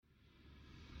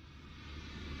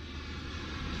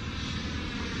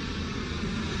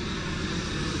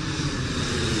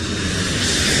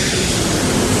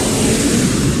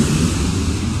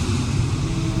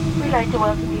like to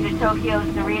welcome you to Tokyo's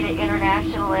Narita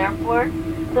International Airport.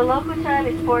 The local time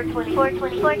is 4:20.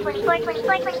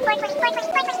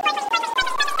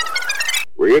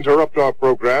 We interrupt our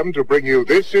program to bring you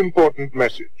this important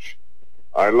message.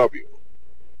 I love you.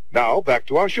 Now, back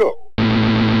to our show.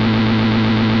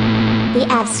 The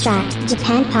Abstract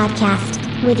Japan Podcast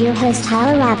with your host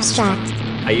Tyler Abstract.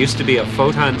 I used to be a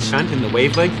photon shunt in the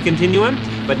wavelength continuum,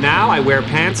 but now I wear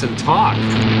pants and talk.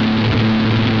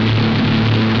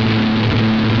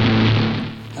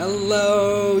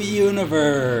 Hello,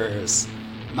 universe!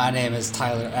 My name is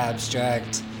Tyler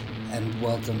Abstract, and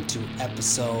welcome to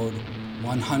episode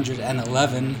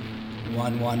 111,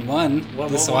 111.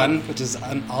 This one, which is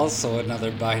also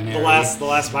another binary. The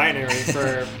last binary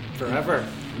for forever.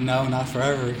 No, not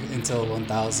forever, until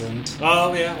 1000.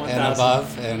 Oh, yeah, 1000. And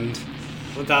above, and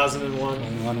 1001.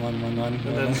 1111.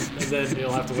 And then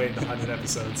you'll have to wait 100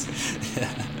 episodes. Yeah,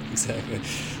 exactly.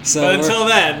 So but until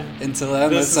then,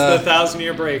 this is the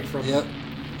 1,000-year break from Yep.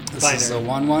 This binary. is the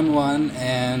 111,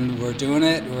 and we're doing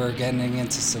it. We're getting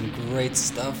into some great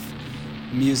stuff.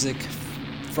 Music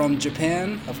from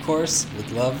Japan, of course, with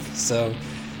love. So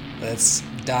let's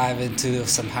dive into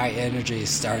some high energy,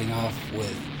 starting off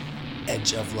with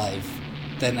Edge of Life.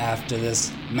 Then after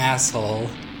this, Masshole.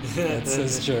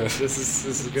 That's true. This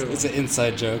is a good one. It's an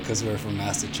inside joke because we're from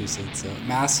Massachusetts. So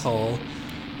Masshole.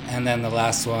 And then the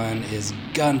last one is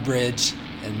Gunbridge,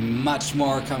 and much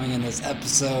more coming in this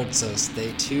episode, so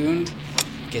stay tuned.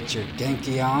 Get your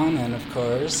Genki on, and of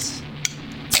course,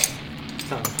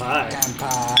 Kanpai.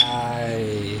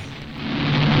 Kanpai.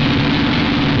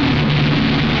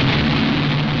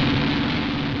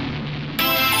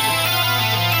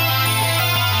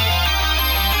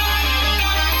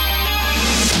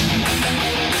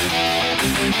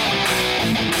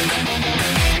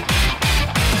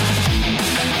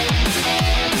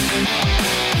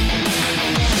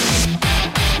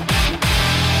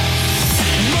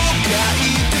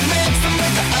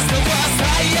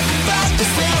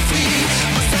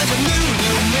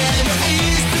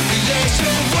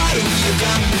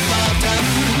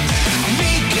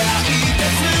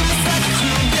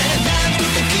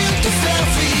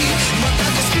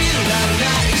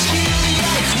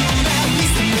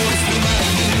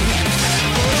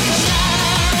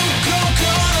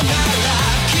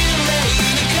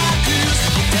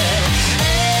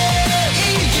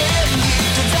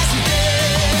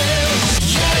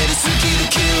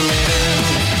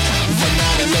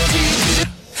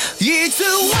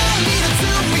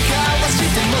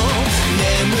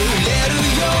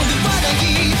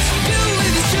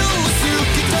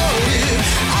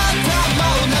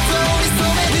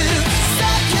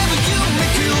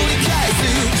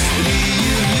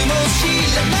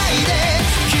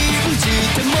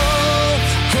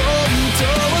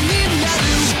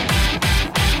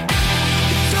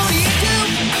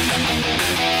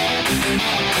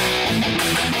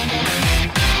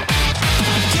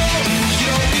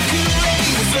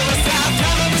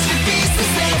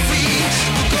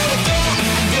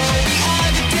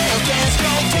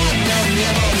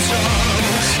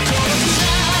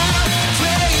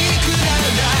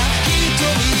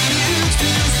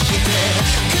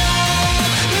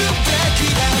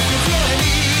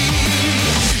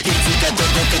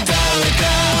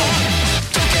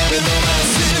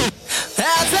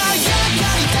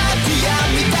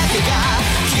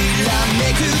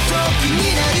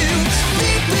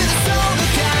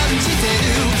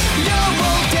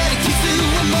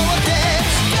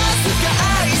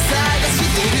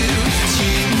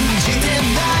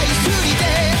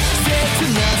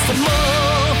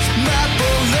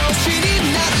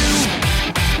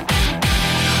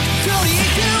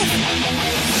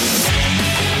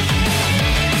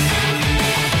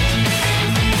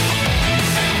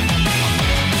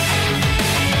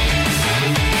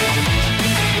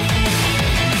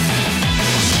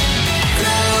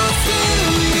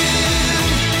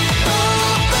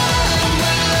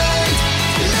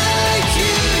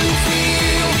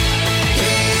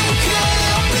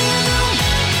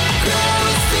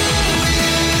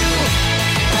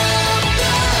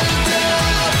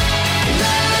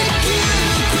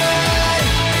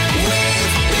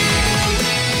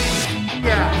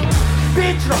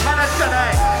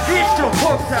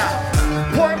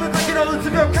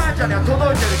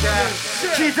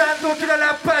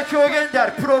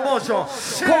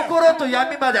心と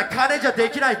闇までは金じゃで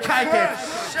きない回転。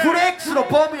フレックスの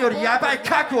ボムよりヤバい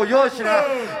核を用意しな。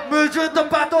矛盾と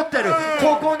バトってる。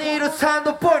ここにいるサン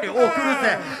ドボーイに送る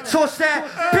ぜ。そして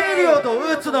ピリオドを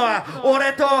打つのは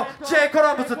俺と J コ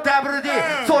ロンブス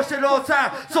WD、 そしてローサ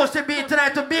ー、そしてミッドナ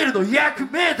イトミルの役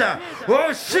目だ。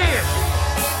おっしい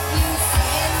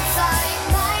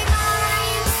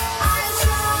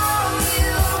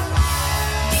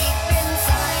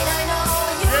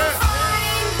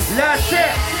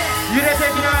揺れていき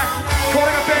なこれ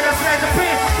がベンダースライズピー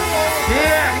ス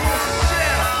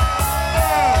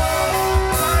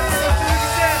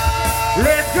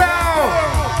Let's go!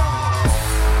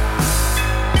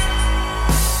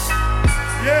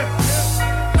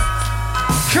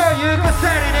今日言うこと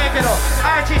さえねえけど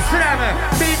愛知スラム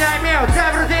B9 名を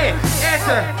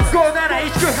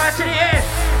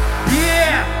WDS571982S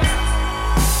Yeah!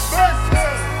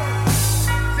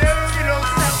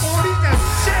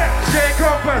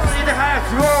 J-Compass in the house,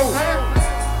 whoa!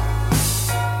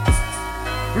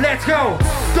 Let's go!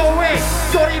 ドウェイ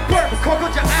ドリームここ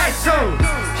じゃアイス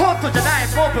ホットじゃない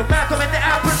モブまとめて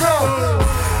アップロード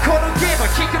このゲームを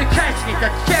ひっくり返しに行った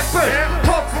キャップ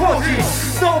トップ40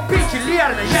ノービーチリ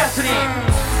アルなやつに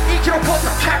生き残っ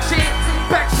た確信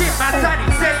爆心まさに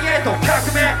前衛と革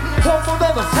命本物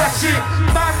の作詞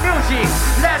マンミュージッ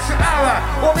クラッシュアワ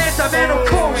ーお目覚めの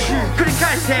行為繰り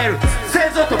返している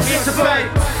先祖と密売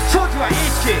少女は意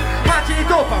識街に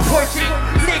ドーパンポイチ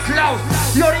ニック・ラウ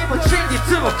スよりも真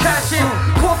実を感じ言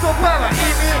葉は意味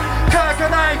乾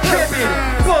かない日々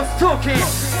ボストーキー冷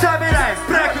めない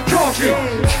ブラックコーヒー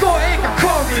聞こえがコ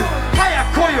ーミ早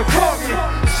く来いよコーミ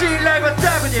信頼は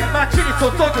ダブに街に注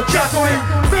ぐギャソリン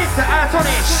ミスター・アンソニ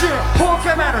ー放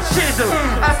課間のシーズン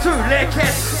熱い冷血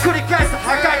繰り返す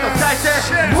破壊の再生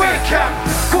Wake up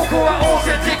ここはオ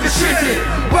ーセンティックシティ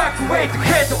ワークウェイト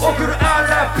ヘッド送る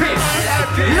RP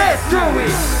Let's do it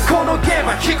このゲーム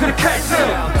はひっくり返す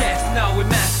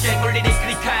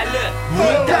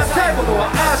ダサいものは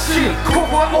足こ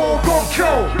こは黄金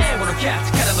鏡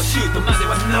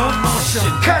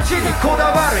勝ちにこ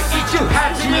だわる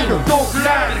18人のドッグ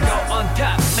ラン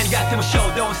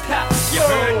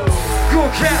豪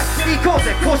華行こう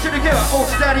ぜ腰抜けは置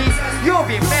き去り曜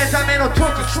日目覚めの時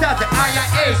来たぜ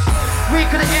IIH ウィー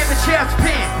クで MC はス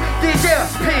ピン DJ は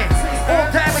スピンオ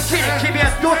ンタイムキリ君は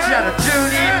どちらの住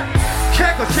人結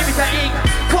構染みたイン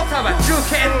ク濃さは重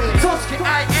剣組織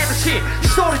IMC 一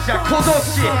人じゃ孤独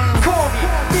死コーミ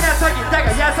皆さんにだ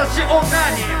が優しい女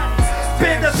に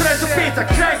ベンダースライスピザ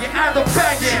クライギン&バン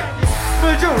ギン矛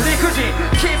盾理不尽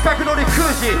緊迫の理不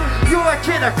尽夜明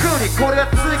けな国これは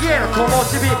次への灯火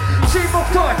沈黙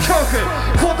とは恐怖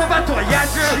言葉とは野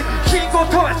獣貧困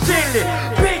とは真理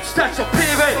ビーチたちの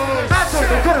PV あと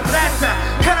残るブラッサ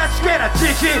ー悲しげな時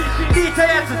期似た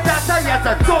やつダサいやつ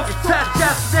はドギサッジ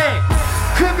ャスネー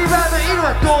首輪の色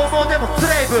はどうもでもス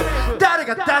レイブ誰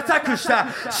がダサくした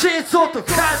真相と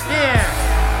観念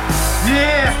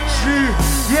Yeah,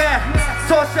 yeah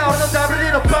そして俺の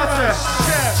WD のボス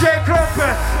J クロップ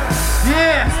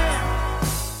Yeah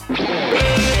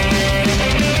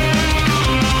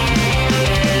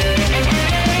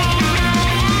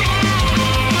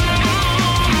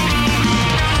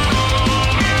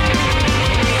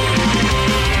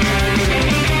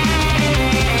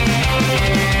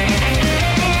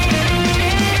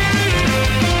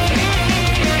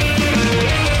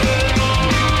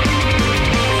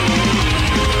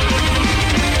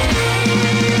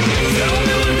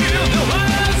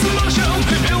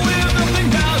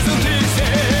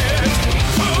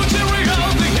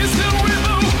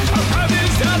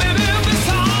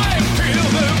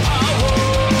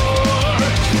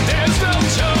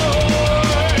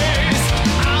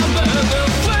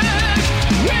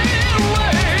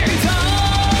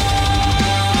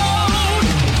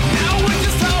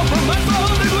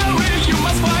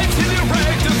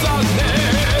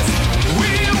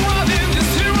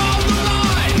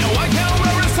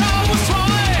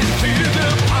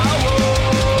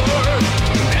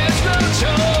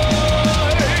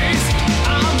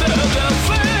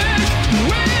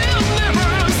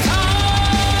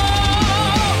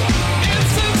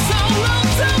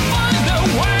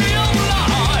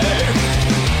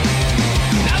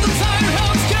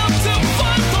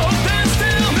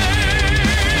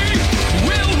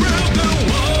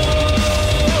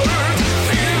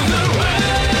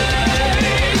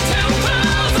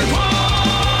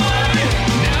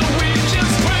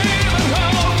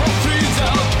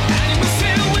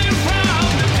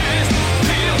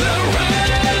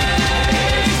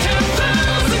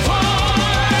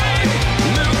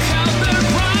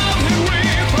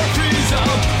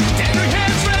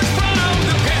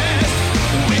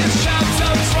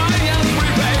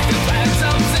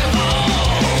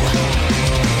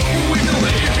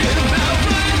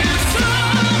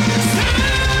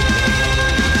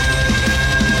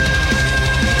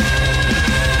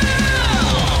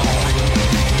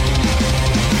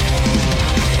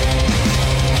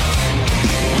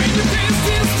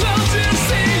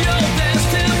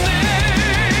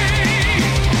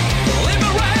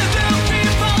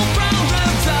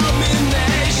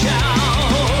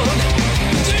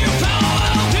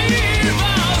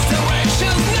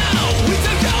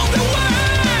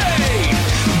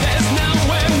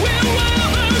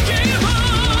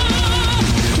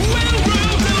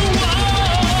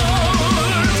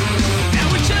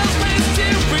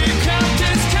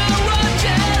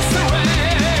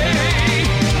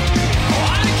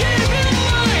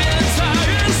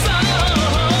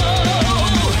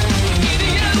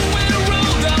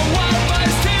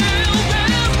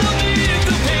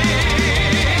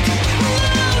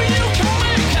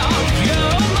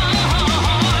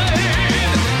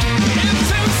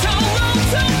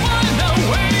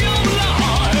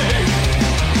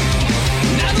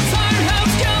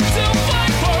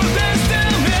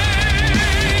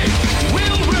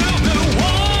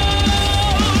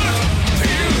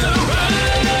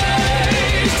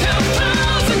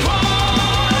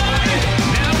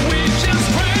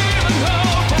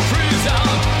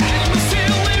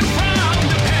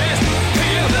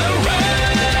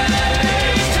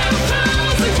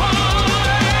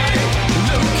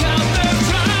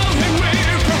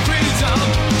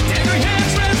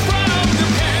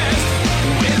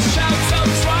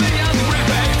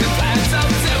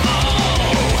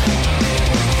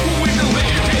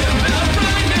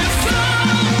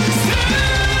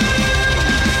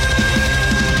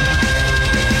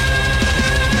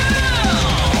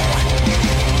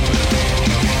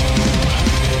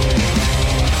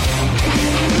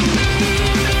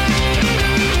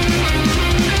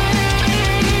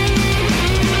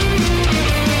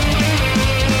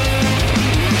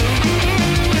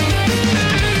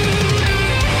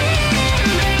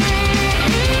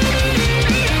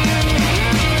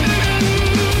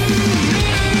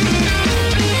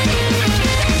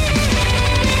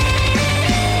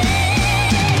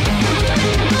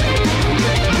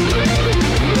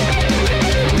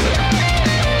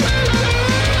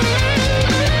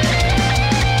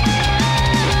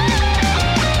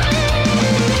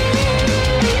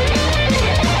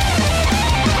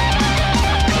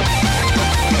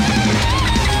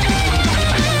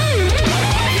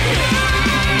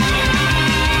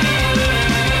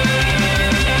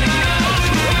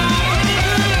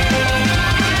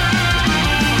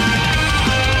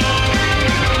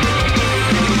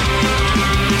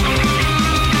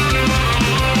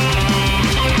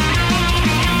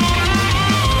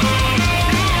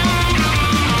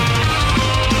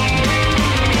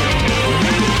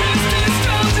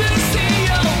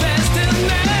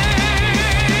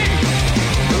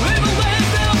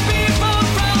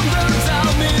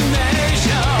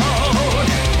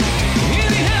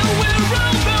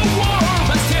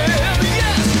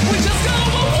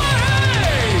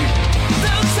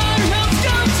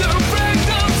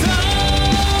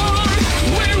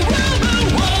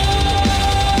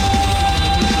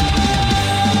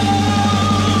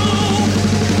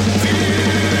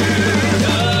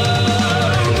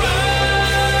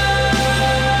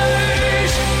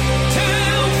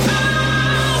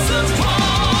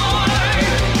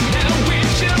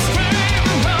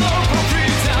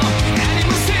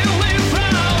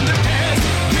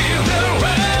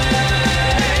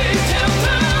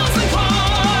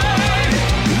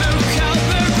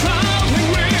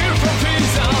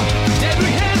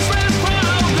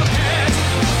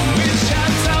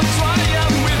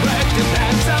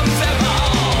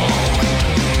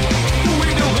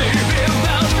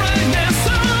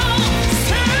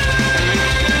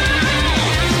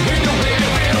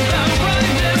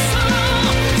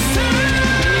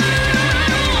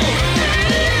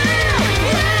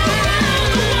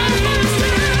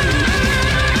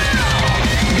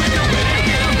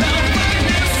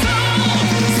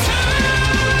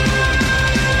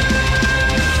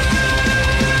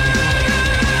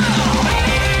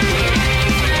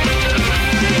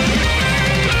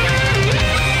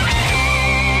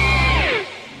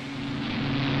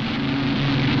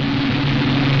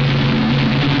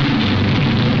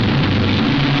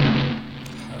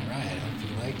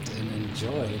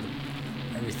enjoyed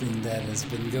everything that has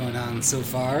been going on so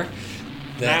far.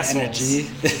 The Massholes. energy.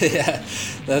 Yeah,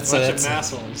 that's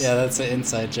That's an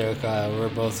inside joke. We're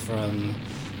both from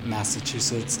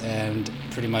Massachusetts, and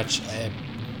pretty much a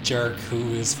jerk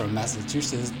who is from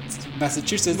Massachusetts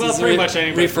well, is pretty much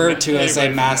referred to as a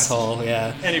masshole.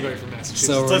 Yeah, anybody from Massachusetts.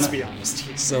 So let's be honest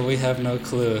here. So we have no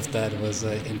clue if that was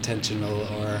intentional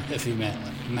or if he meant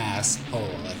mass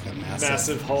hole, like a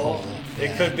massive hole. Yeah.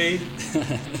 It could be.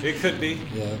 It could be.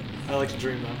 Yeah. I like to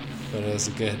dream though. But it was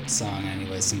a good song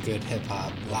anyway, some good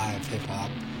hip-hop, live hip-hop.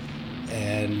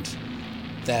 And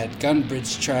that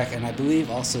Gunbridge track, and I believe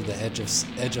also the Edge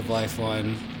of Life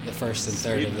one, the first and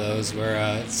third of those,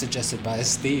 were suggested by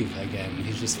Steve again.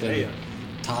 He's just been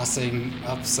tossing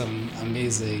up some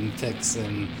amazing picks,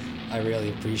 and I really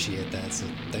appreciate that. So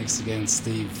thanks again,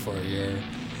 Steve, for your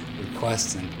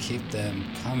requests, and keep them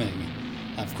coming.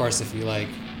 Of course, if you like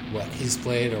what he's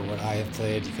played or what I have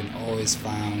played, you can always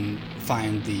find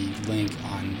the link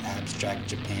on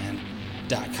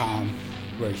abstractjapan.com,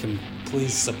 where you can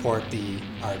please support the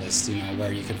artist,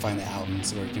 where you can find the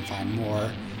albums, where you can find more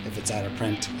if it's out of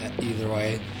print. Either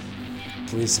way,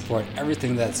 please support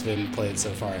everything that's been played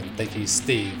so far, and thank you,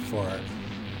 Steve, for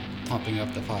pumping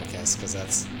up the podcast, because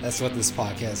that's what this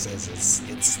podcast is.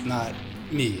 It's not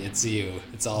me, it's you,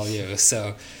 it's all you.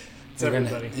 So it's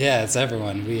everybody. It's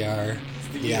everyone. We are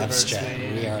the abstract.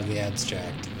 Man. We are the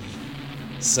abstract.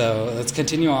 So let's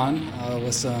continue on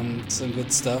with some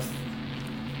good stuff.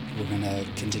 We're gonna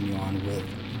continue on with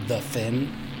The Fin.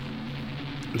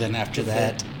 Then after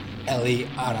that, Eli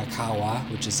Arakawa,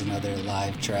 which is another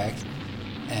live track,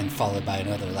 and followed by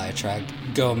another live track,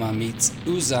 Goma meets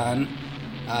Uzan.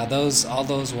 All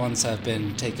those ones have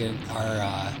been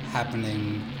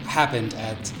happened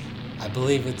at, I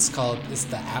believe it's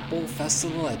the Apple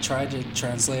Festival. I tried to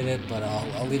translate it, but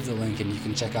I'll leave the link, and you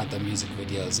can check out the music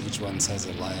videos. Each one has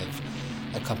a live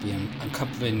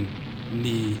accompaniment.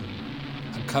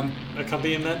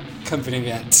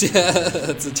 Yeah,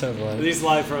 that's a tough one. Are these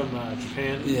live from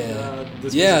Japan?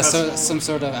 Yeah. So some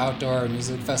sort of outdoor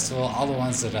music festival. All the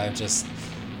ones that I just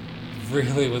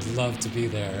really would love to be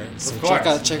there. So check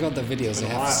out the videos. They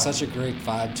have such a great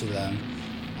vibe to them.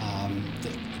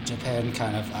 Japan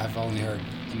I've only heard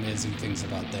amazing things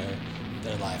about their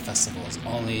live festivals.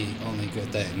 Only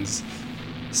good things.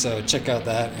 So check out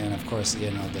that, and of course,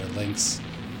 their links.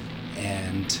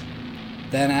 And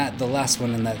then at the last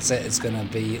one in that set is gonna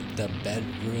be the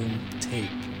Bedroom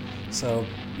Tape. So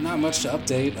not much to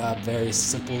update. Very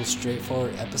simple,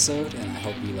 straightforward episode, and I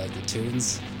hope you like the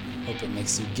tunes. Hope it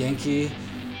makes you Genki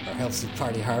or helps you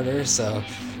party harder. So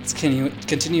let's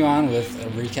continue on with a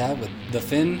recap with The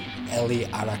Fin, Eli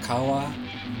Arakawa,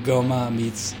 Goma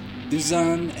meets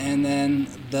Uzan, and then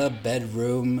the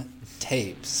Bedroom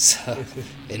Tape. So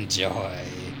enjoy.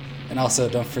 And also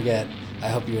don't forget, I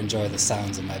hope you enjoy the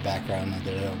sounds in my background, that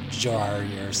they don't jar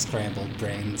your scrambled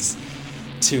brains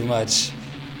too much.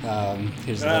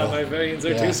 Here's my brains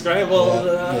are too scrambled.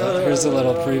 Here's a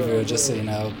little preview, just so you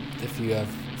know, if you have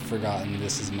forgotten,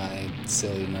 this is my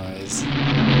silly noise.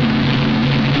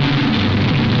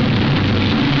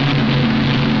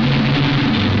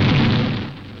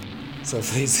 So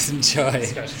please enjoy.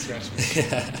 Scratch.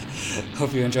 Yeah.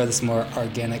 Hope you enjoy this more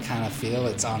organic kind of feel.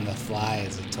 It's on the fly.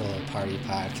 It's a total party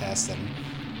podcast, and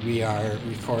we are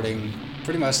recording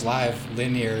pretty much live,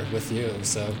 linear with you.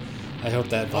 So I hope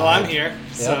that vibe. Well, I'm here.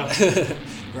 Yep. So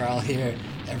we're all here.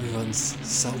 Everyone's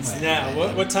somewhere. Now,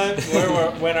 what time?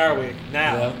 When are we?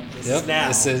 Now. Yep. This is now.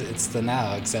 It's the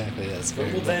now, exactly. That's great.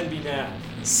 What will then be now?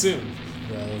 Soon.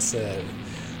 Well said.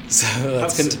 So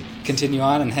let's continue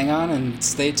on and hang on and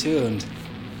stay tuned.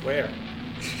 Where?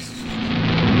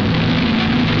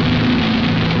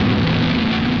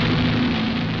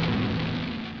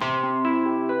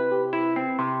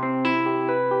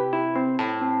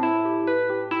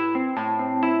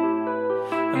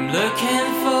 I'm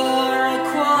looking for a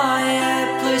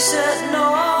quiet place at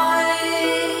night.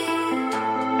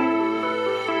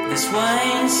 The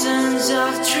swains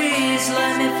of trees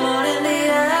let me float in the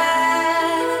air.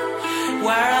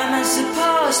 Where am I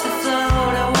supposed to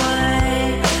float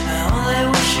away? I only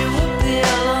wish it would be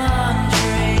a long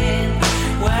dream.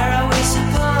 Where are we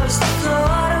supposed to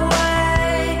float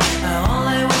away? I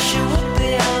only wish it would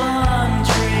be a long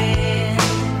dream.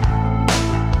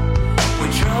 We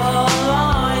draw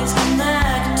lines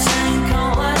connecting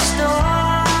countless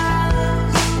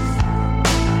stars.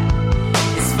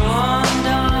 It's beyond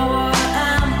our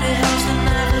empty house that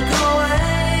never go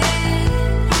away.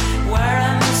 Where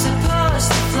am I supposed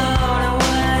to float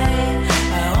away?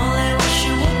 I only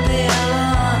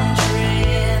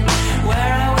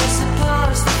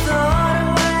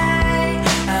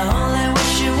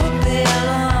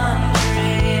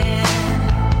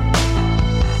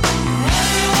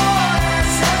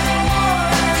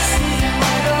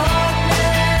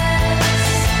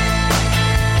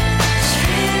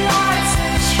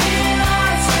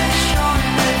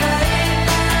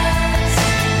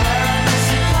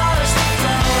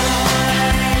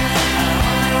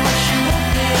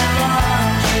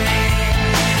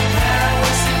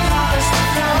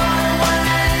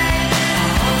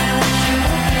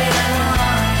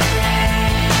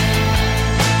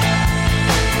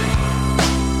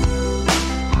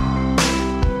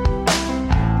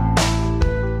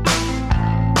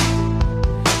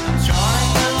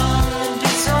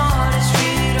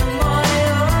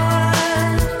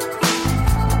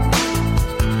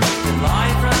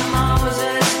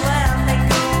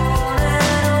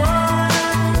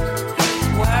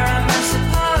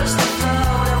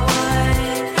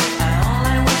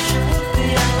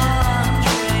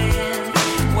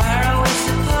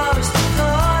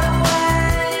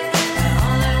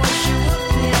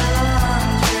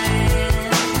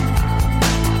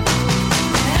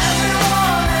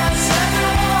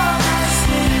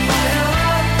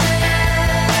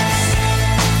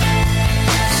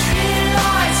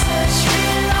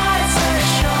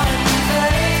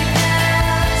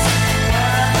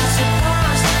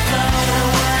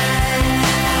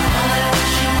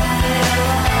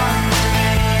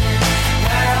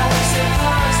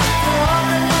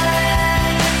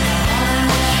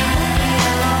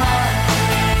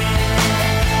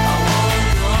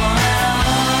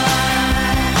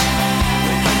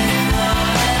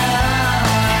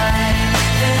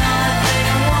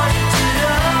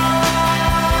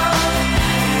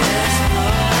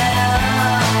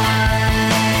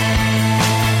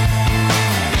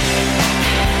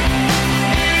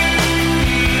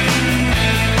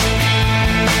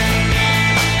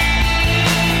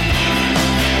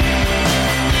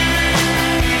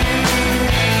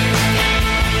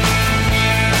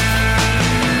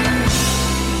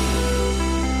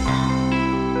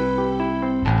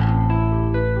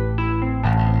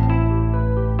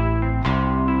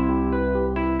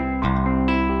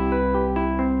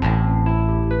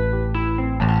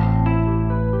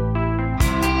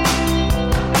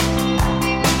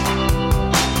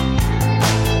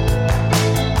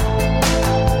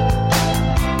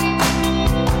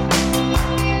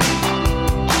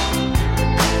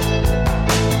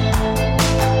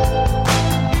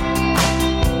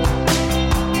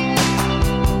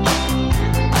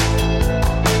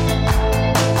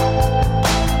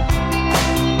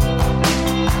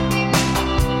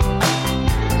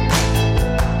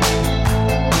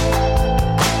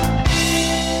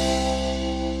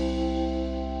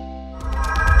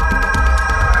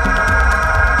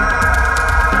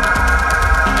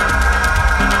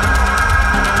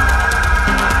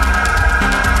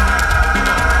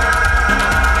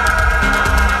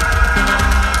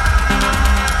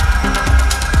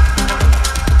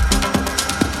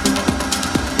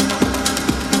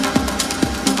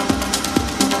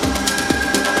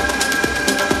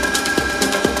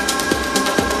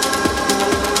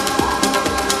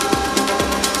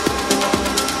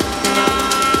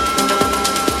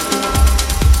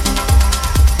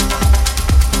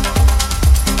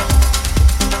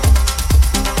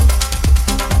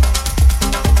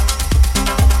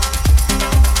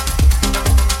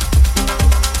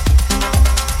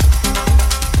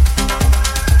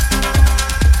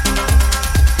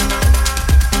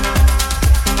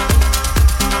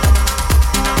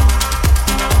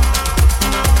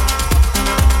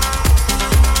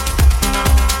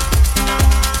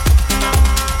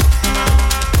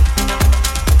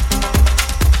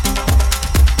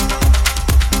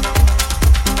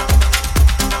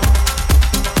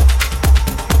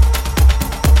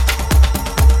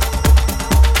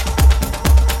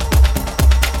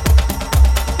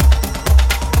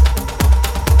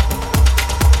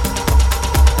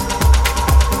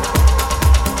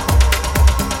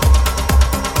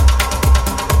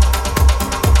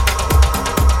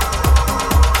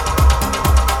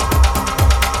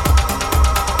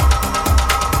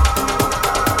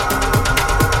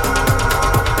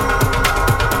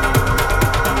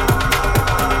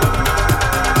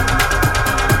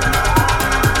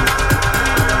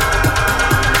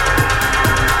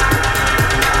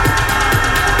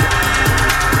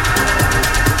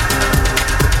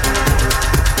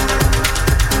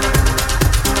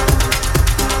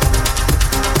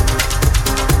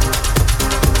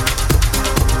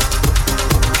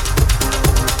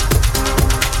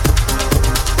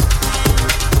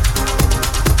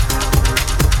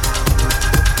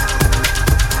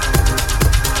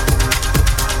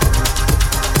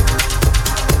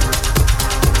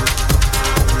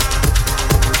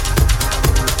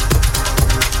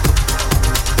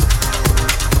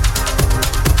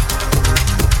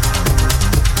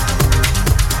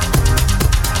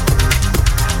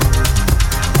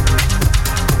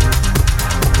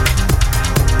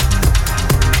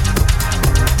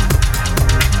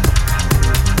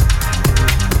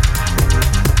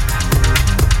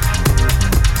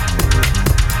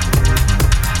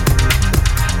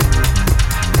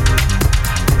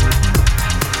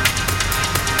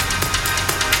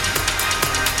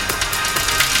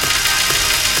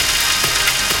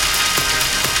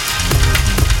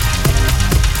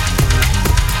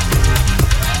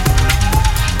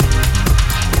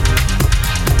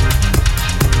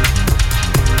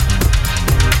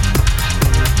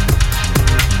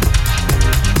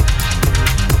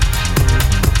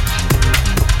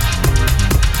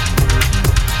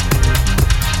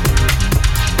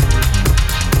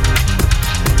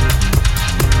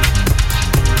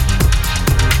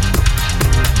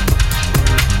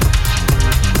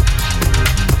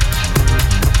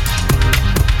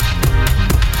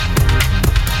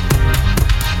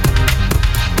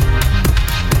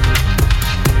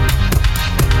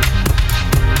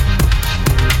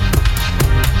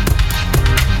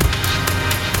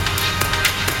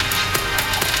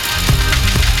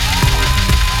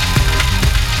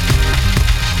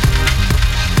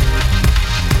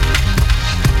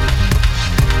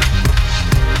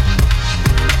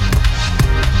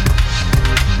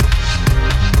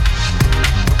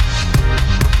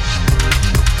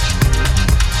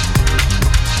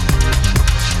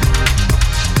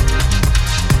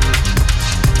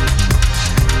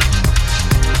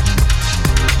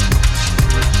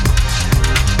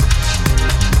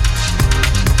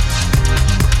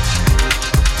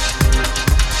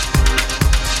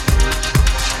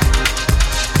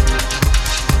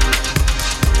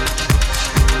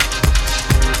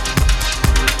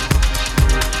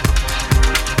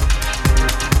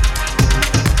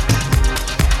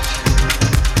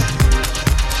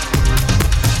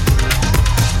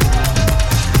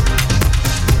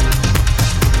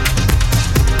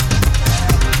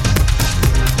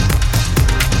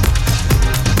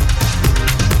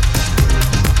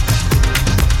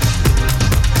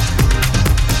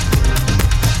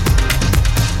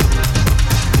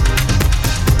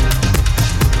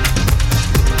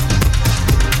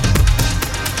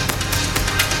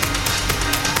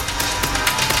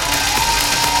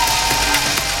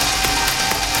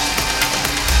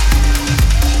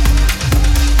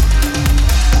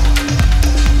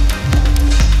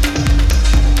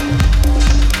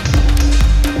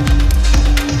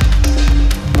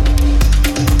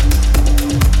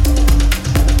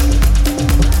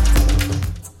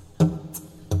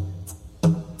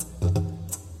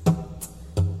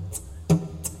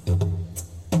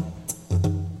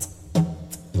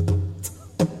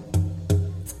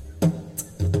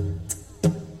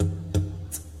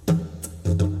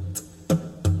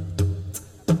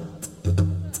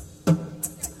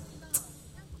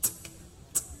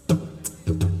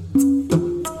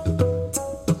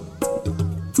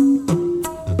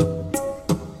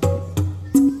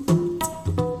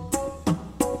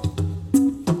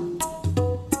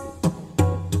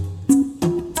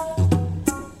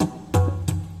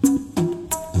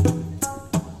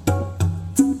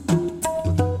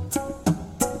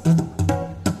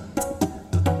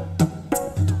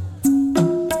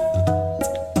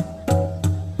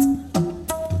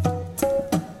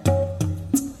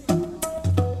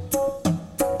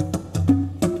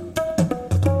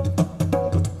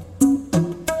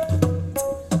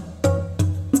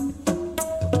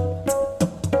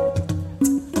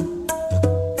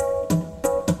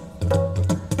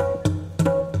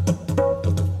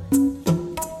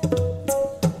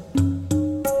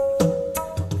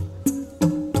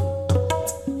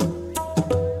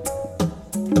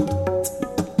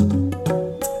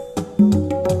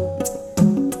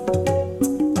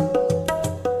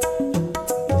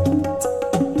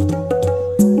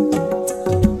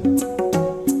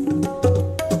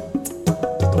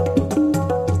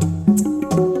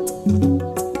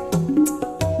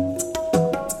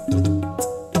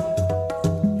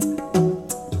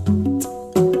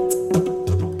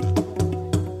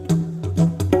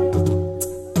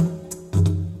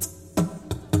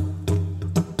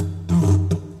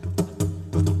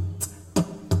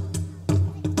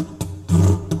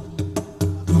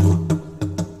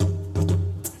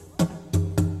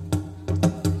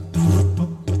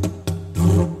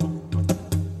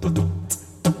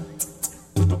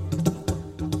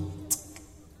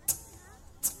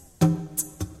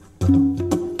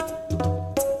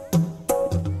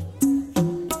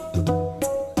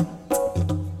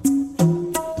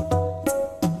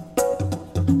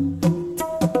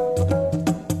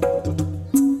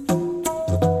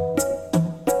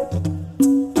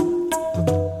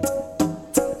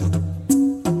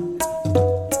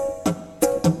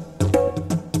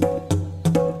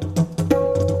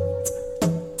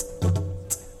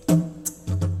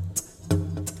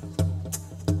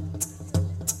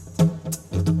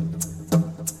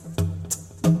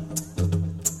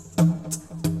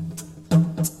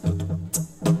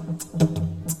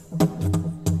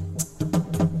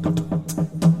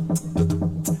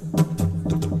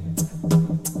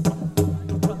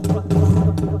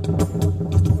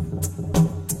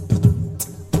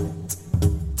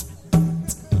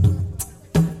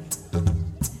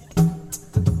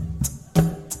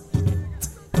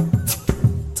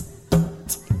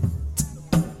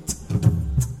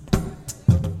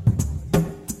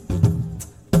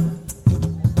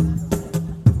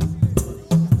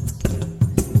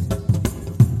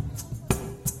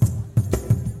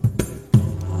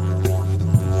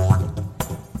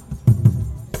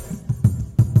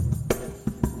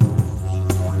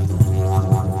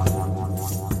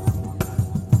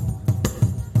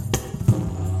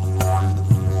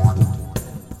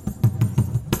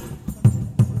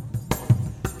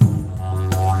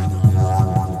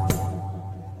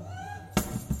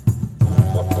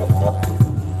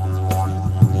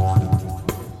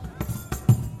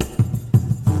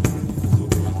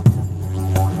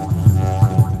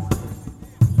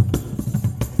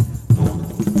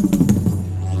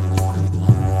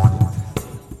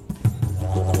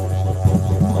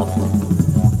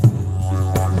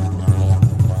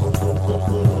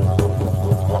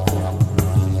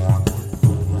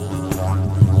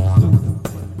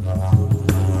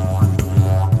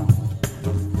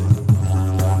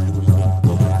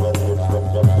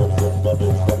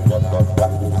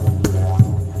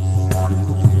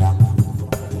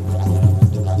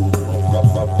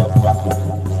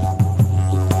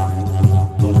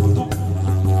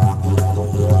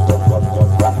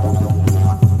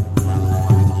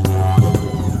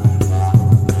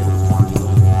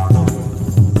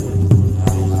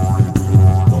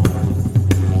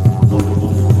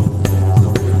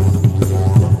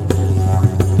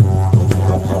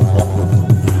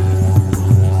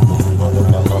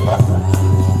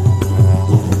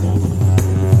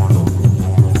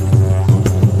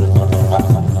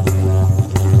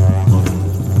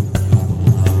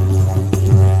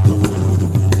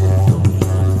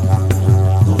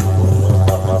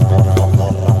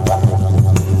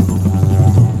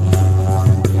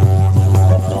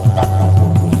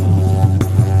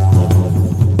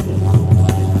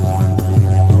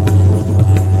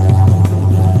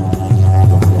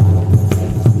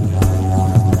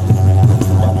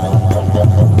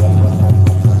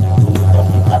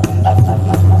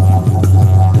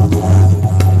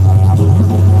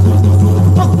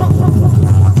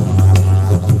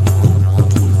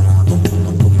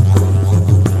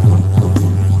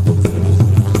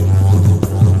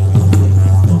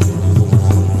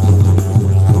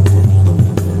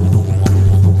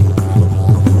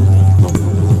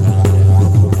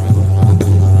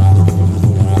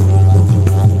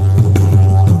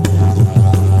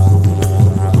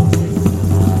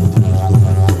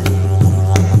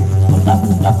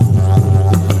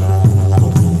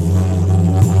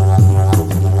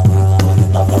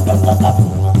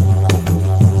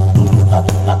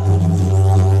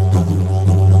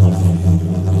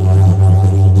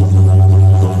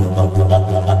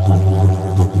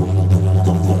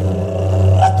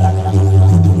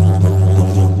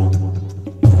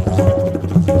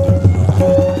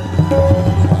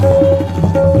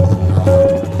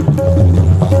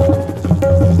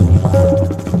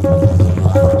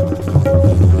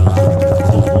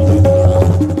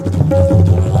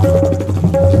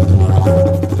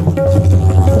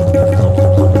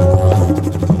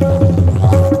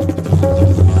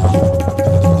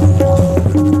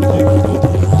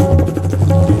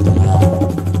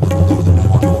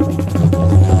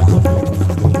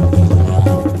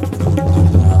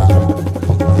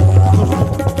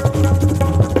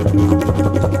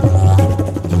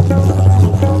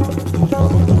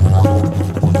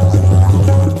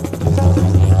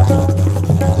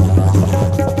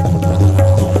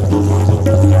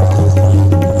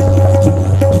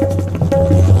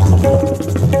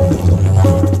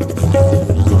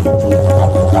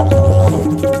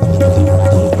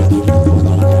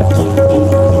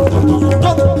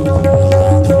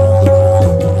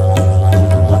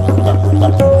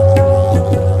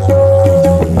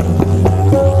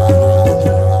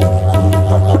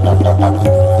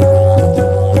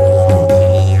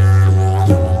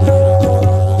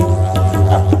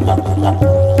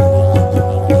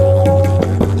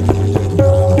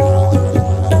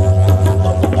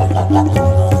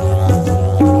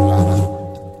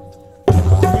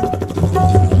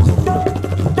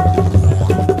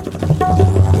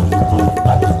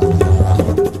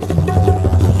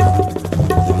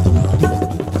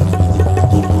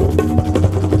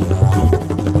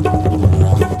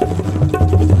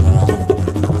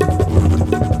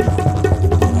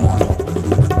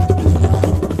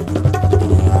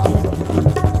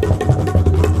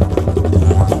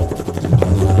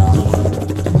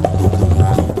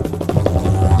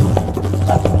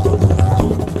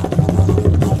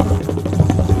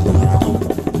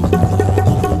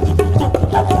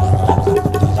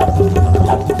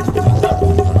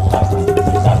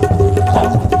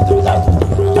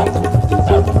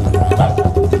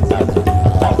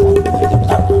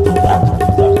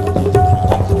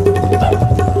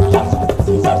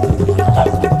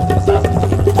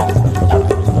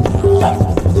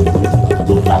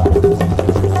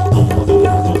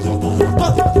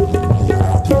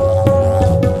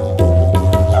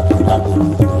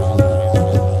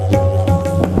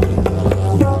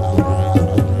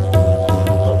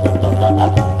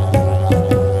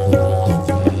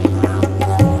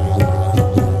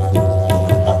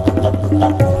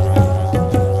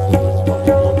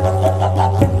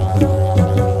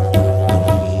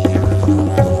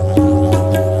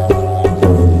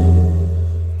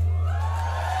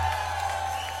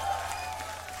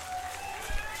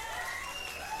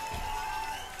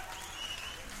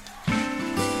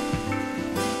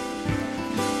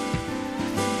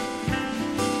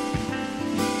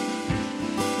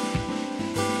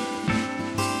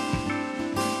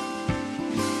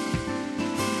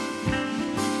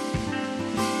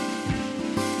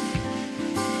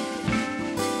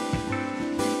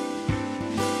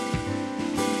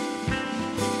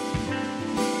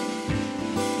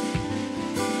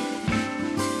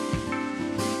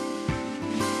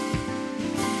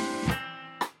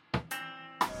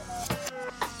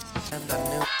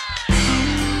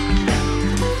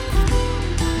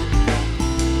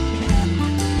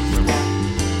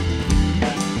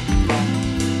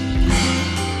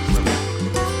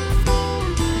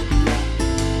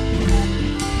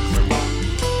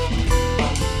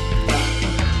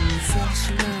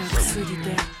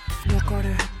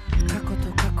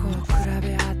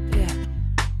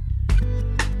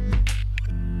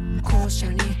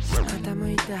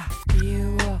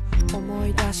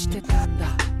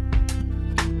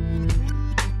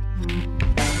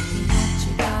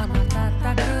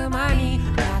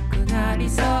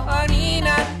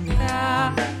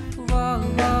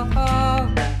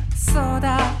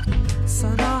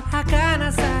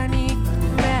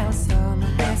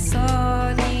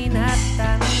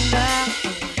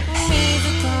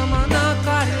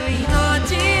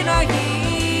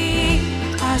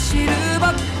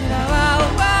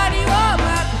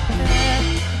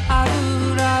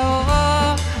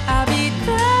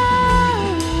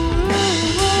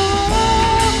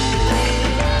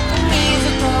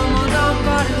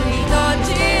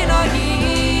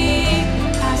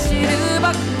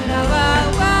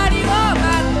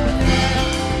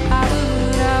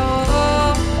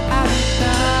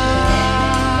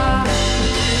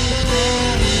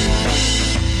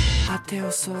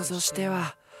想像して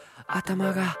は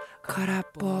頭が空っ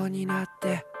ぽになっ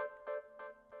て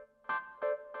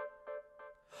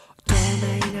透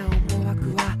明な思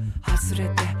惑は外れ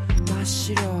て真っ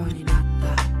白になっ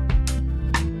た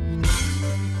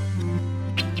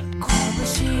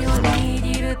拳を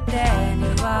握る手に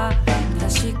は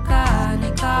確か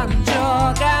に感情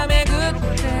が巡っ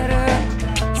てる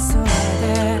それ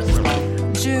で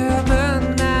十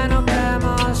分なのか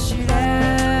もしれな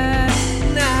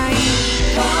い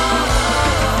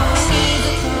水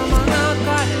とも残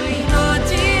る命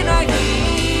の日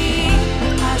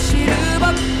走る僕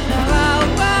らは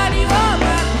終わりを待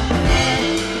って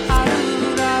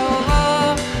油を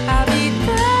浴びて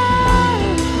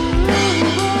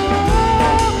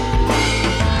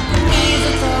水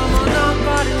とも残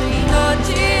る命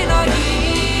の日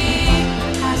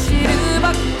走る僕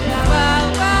らは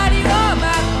終わりを待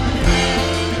って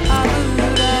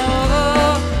油を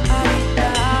浴びた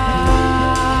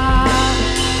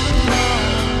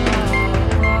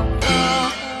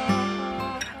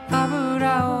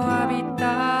油を浴びた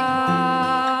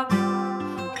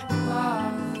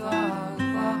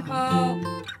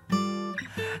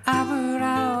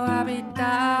油を浴びた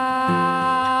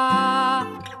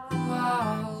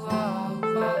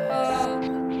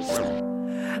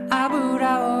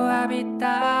油を浴びた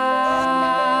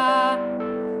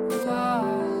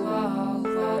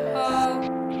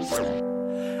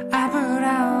油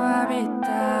を浴びた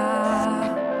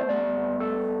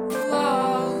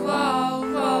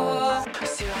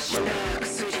せわしな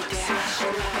薬で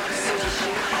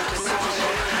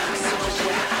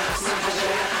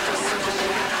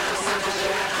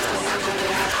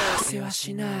せわ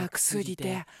しな薬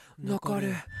で残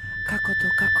る過去と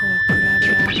過去を比べ合っ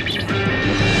て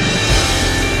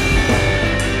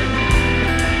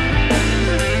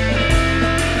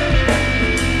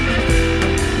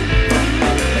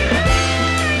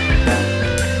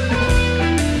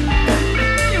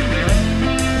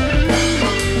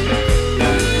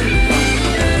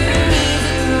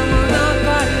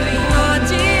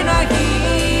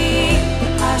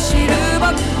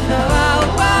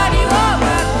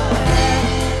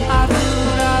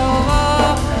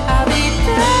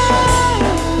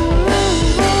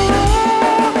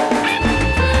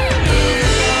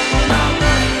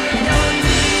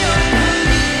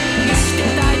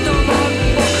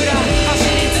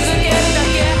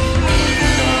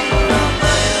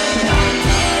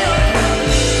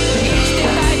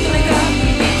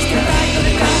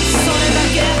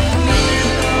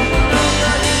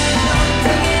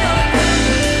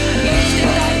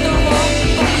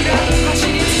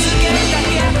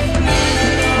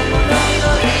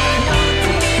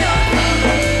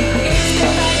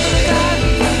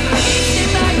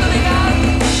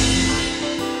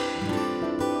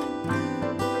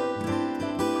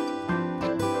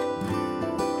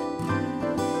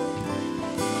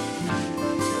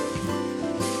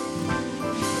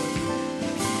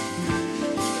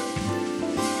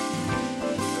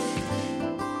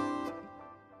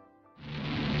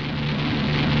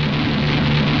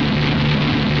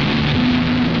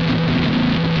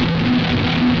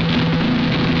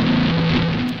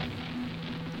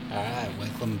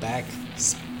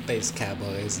Space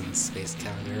Cowboys and Space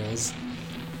Cowgirls.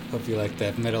 Hope you like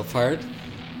that middle part.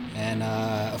 And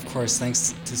of course,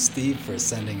 thanks to Steve for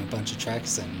sending a bunch of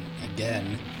tracks in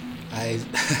again.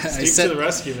 Steve to the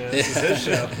rescue, man. This is his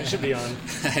show. He should be on.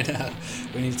 I know.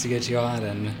 We need to get you on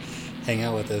and hang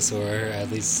out with us, or at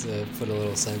least put a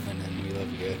little segment in. We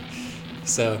love you.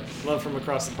 So love from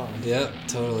across the pond. Yep,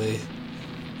 totally.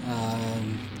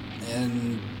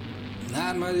 And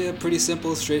not really a pretty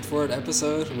simple, straightforward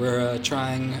episode. We're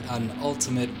trying an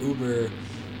ultimate Uber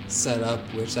setup,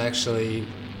 which actually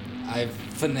I've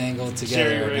finagled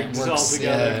together. And it works.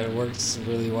 Yeah, it works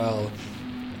really well.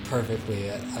 Perfectly,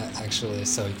 actually,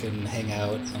 so you can hang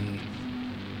out and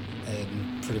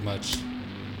pretty much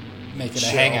make it a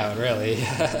hangout, really.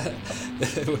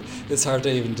 It's hard to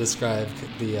even describe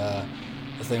the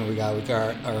thing we got. We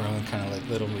got our own kind of like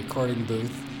little recording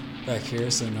booth back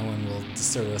here, so no one will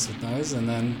disturb us with noise, and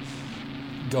then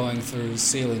going through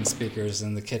ceiling speakers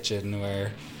in the kitchen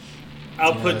where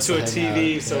output to a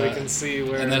TV so we can see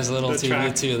where. And there's a little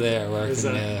TV too there where I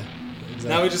can. Exactly.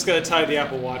 Now we just gotta tie the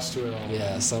Apple Watch to it all.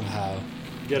 Yeah, somehow.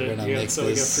 Get it, so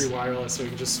we get free wireless, so we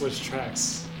can just switch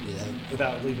tracks. Yeah.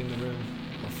 Without leaving the room.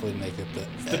 Hopefully, make it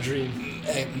the dream.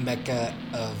 A mecca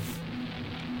of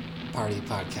party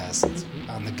podcasts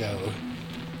on the go.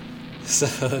 So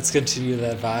let's continue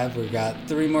that vibe. We've got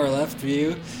 3 more left for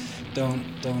you. Don't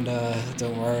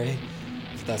worry.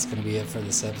 That's gonna be it for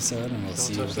this episode, and we'll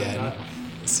see you again.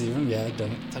 See you,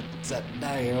 don't touch that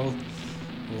dial.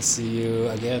 We'll see you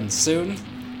again soon.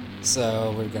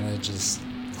 So we're gonna just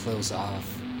close off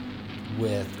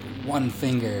with One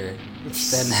Finger.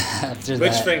 Then after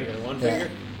Which finger? One finger?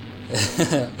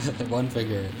 One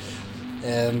Finger.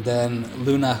 And then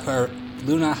Luna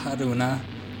Haruna.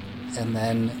 And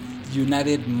then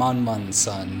United Monmun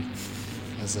Sun.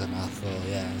 That's a mouthful,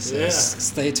 yeah. So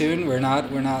stay tuned. We're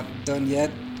not done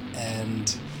yet.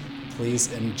 And please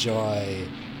enjoy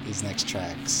these next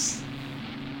tracks.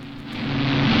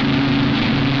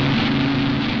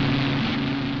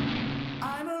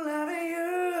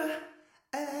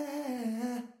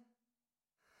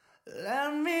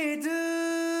 Let me do,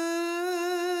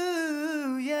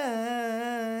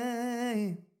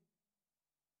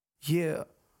 yeah,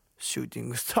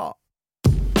 shooting star.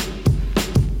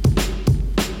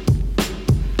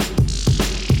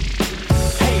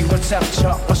 Hey, what's up,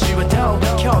 調子はどう？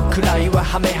今日くらいは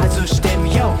ハメ外して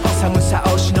みよう。寒さ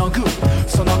をしのぐ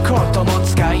そのコートも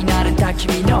使い慣れた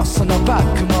君のそのバ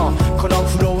ッグもこの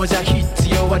フロアじゃ必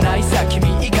要はないさ。君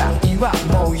以外は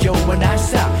もう用はない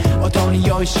さ。音に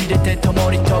酔いしれて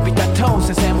共に飛び立とう。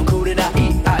先生もくれない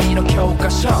愛の教科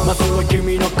書。まずは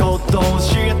君のことを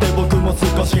教えて僕も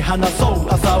少し話そう。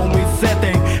朝を見せ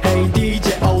て Hey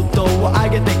DJ 音を上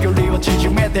げて距離を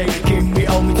縮めて君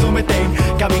を見つめて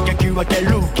髪かき分け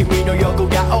る君の横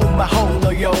顔魔法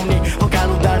のように他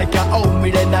の誰かを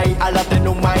見れない新手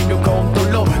のマインドコント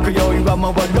ロール今宵は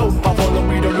回ろうパフォの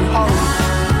ミドルホール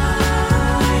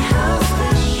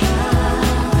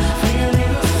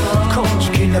こっ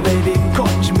ちきなベイビーこっ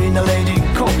ちみんなレディー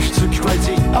こっち好きクレイ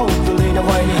ジー踊りな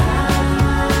ワイニー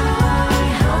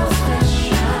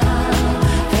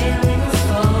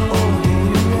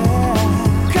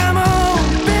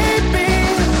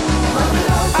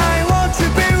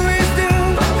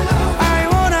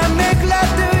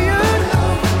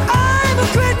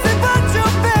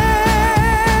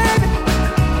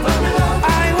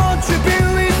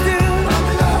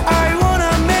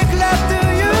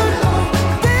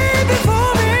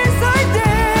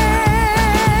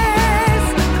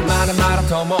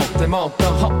もっと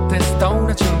ホッテストー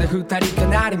ナチュンで二人か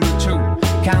なり夢中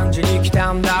感じに来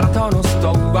たんだろとのス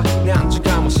トーは何時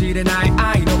かもしれない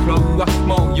愛のフローは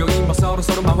もう酔いもそろ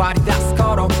そろ回り出す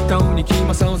頃どうに気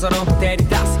も想像の照り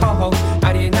出す方法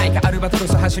ありえないかアルバトロ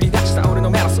ス走り出した俺の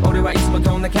メロス俺はいつも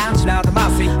こんな感じだとマ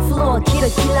シフロアキラ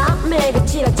キラ目が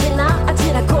チラチラあ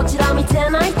ちらこちら見て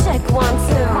ないチェックワン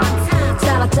ツーチ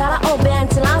ャラチャラおベン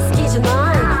チラ好きじゃ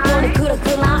ないのにクラク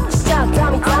ラしちゃった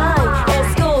みたいエ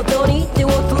スコートに手を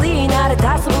取り慣れ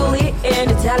た素振り in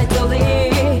the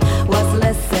territory 忘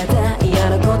れせて嫌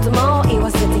なことも言わ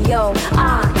せてよ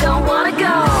I don't wanna go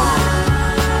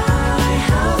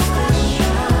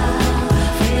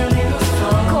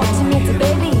こっち見て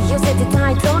baby 寄せて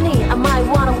タイトに I might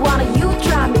wanna you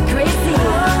drive me crazy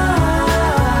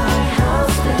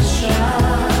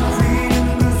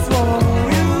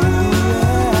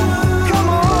Come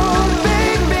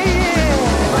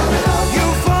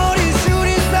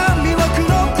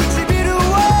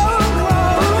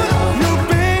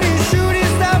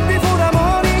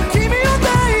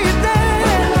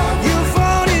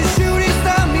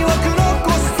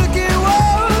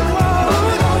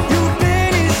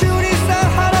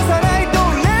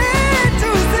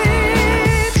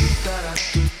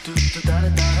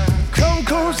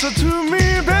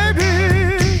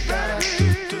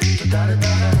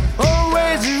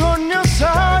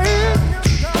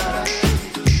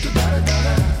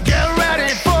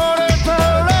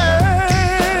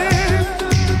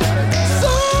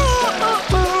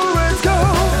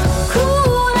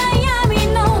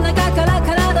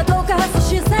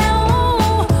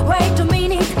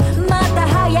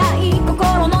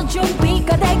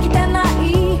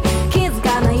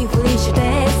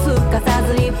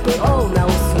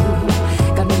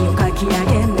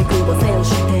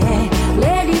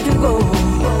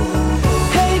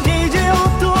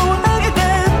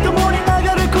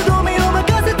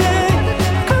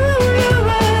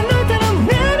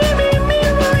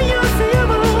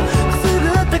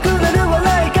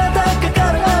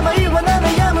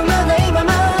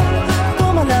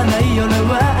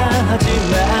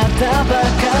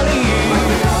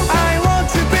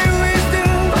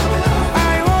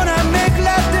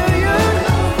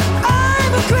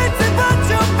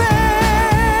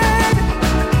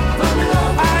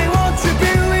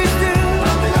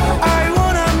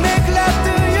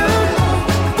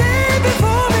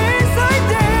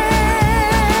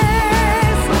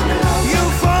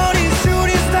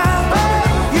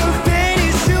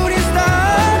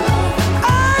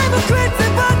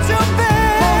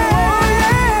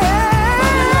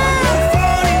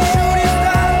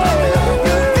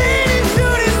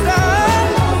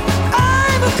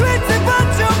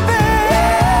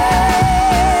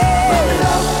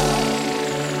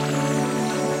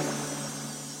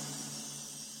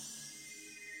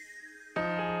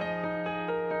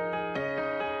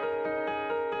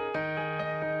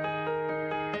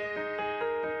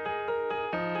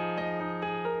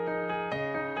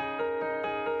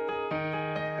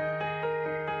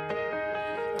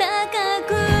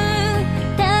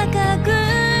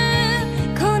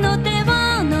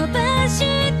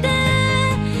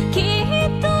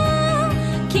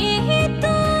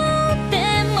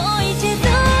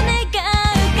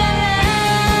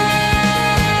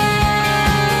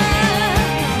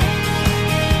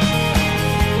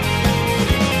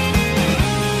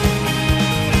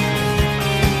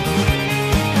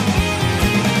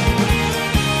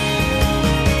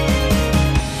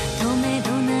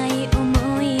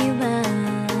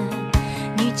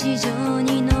日常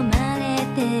に飲まれ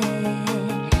て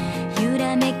揺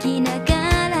らめきな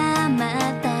がらま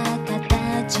た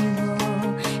形を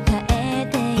変え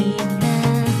ていった。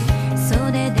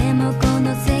それでもこ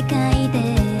の世界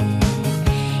で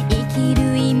生き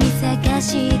る意味探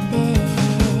して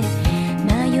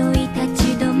迷い立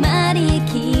ち止まり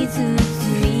傷つ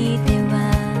いては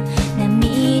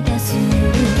涙する。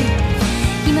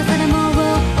今からもう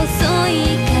遅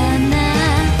いかな、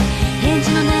返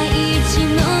事のない一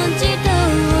文字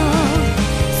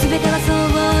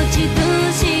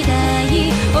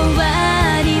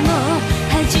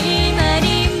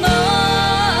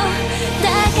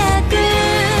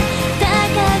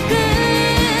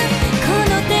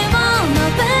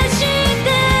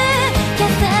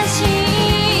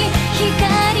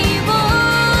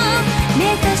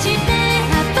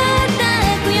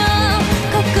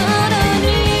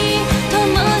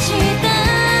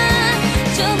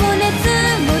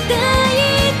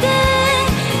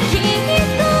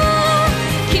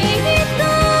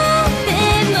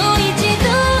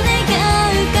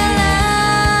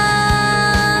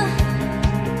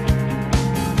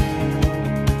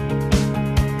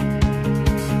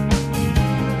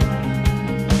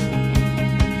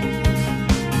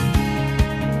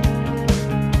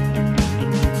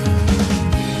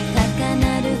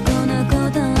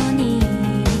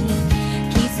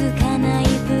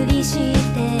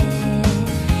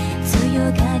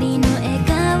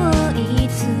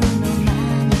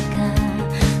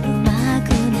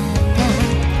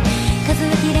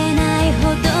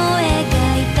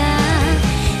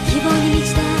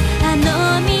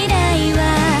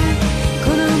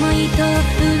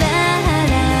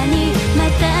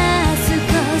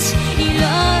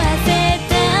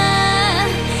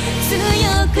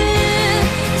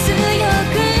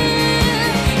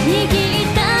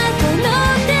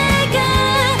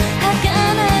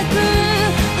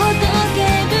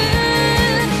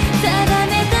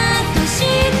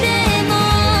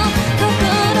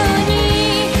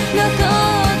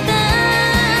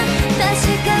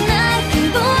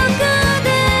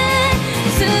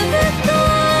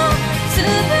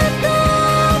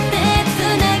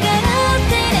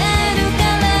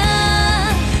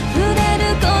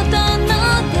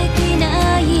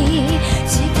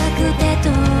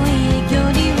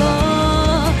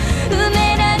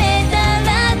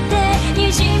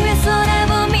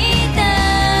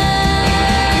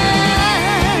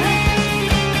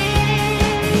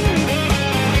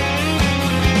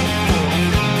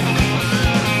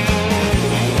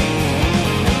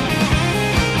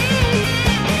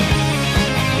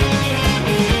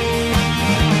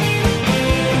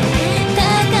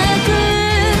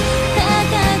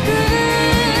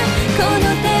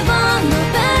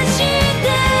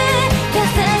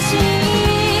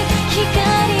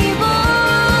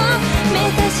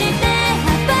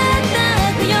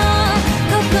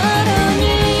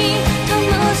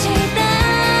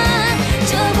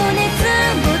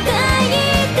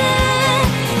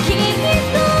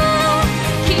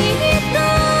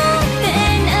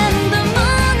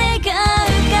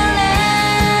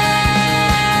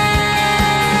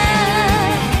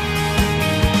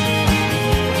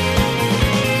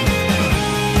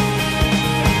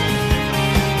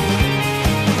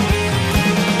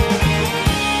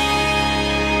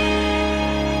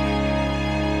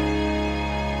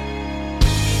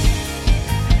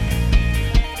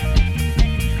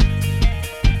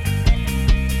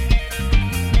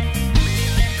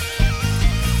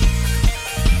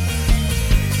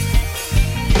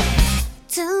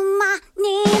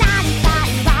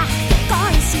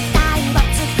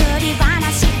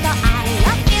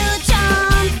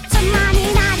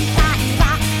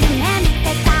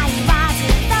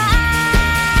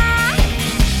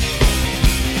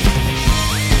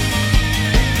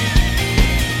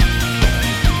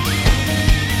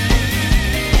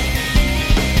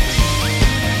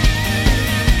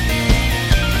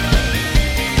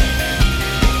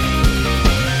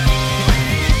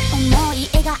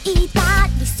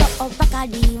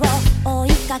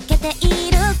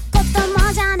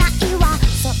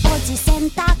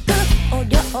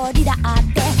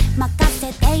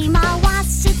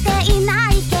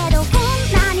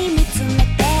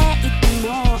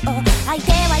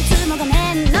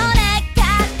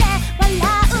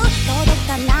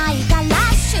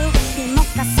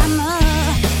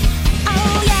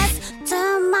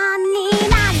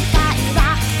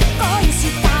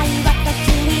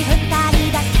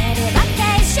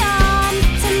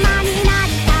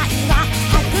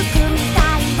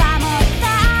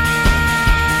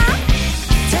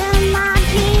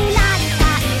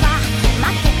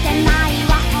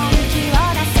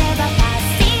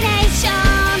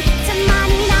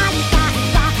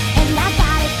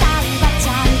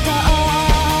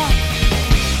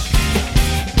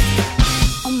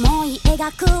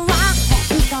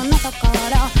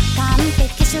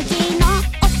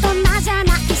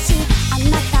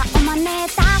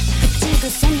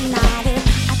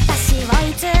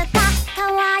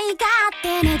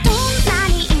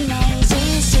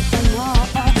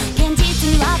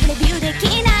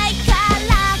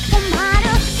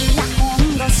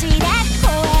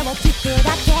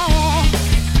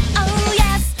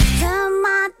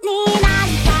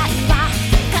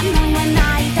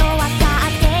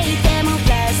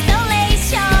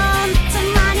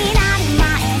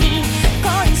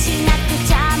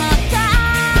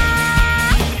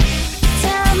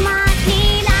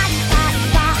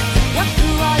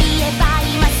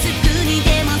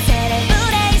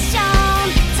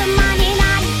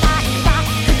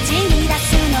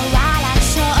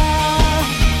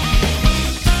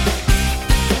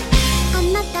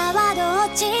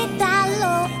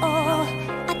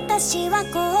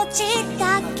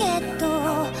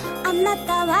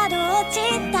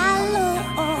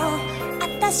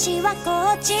私は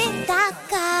こっちだ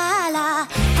から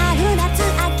春夏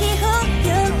秋冬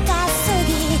が過ぎ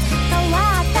変わ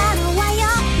ったのは世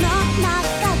の中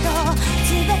と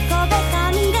つべこべ考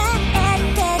え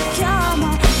て今日も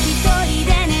一人で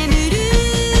眠る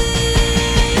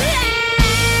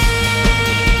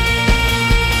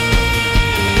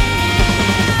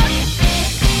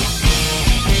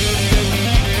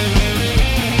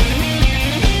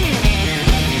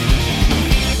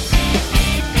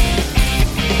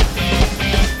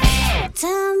つ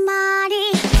まり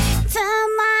妻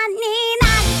にな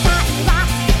りたいわ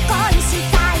恋し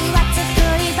たいわ作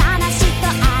り話と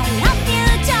I love you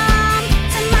John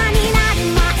妻になる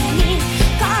前に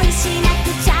恋しなく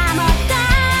ちゃもっと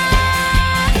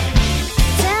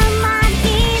妻に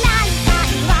なりた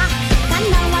いわ叶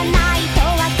わないと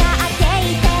分かって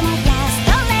いてもフラスト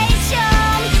レーショ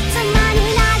ン妻に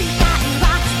なりたいわ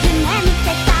夢見て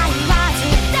たいわずっ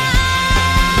と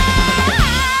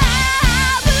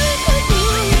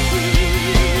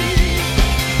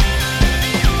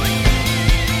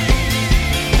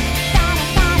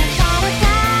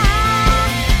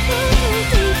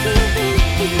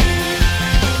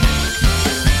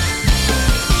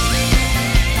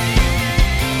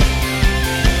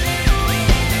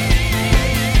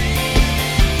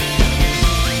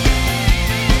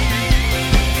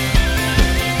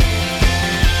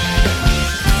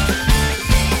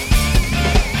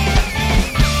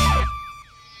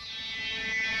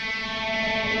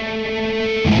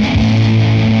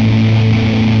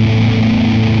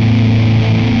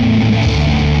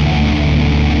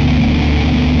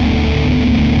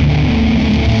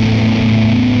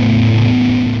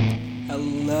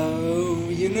Hello,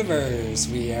 universe.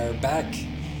 We are back.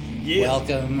 Yeah.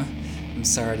 Welcome. I'm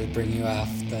sorry to bring you off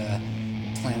the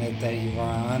planet that you were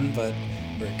on, but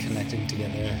we're connecting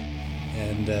together.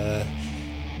 And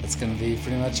that's going to be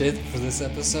pretty much it for this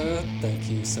episode. Thank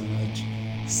you so much,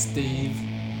 Steve,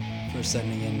 for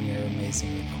sending in your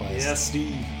amazing requests. Yes,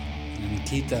 Steve. And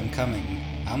keep them coming.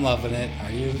 I'm loving it.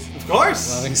 Are you? Of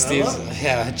course. Loving I Steve's? love it.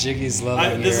 Yeah, Jiggy's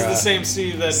loving This your, is the same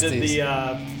Steve that did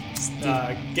Steve's-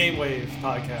 the Game Wave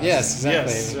podcast. Yes,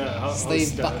 exactly. Yes,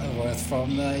 Steve Butterworth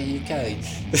from the UK.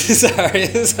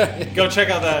 sorry. Go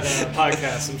check out that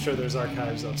podcast. I'm sure there's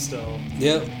archives up still.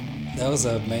 Yep, that was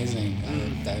amazing.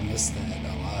 I missed that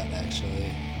a lot,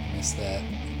 actually. Missed that.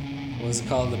 What was it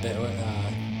called? The bit.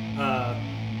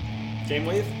 Game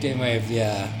Wave? Game Wave,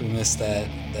 yeah. We missed that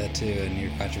too, and your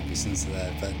contributions to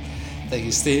that. But thank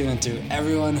you, Steve, and to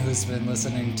everyone who's been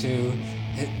listening to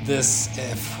this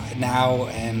now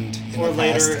and in Or the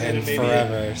past later, and maybe,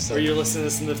 forever. So or you're listening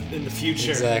to this in the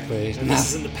future. Exactly. And this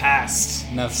is in the past.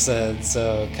 Enough said.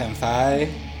 So,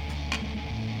 Kanpai.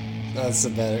 That's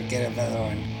get a better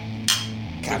one.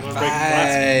 wanna break the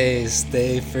glass? Kanpai.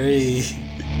 Stay free.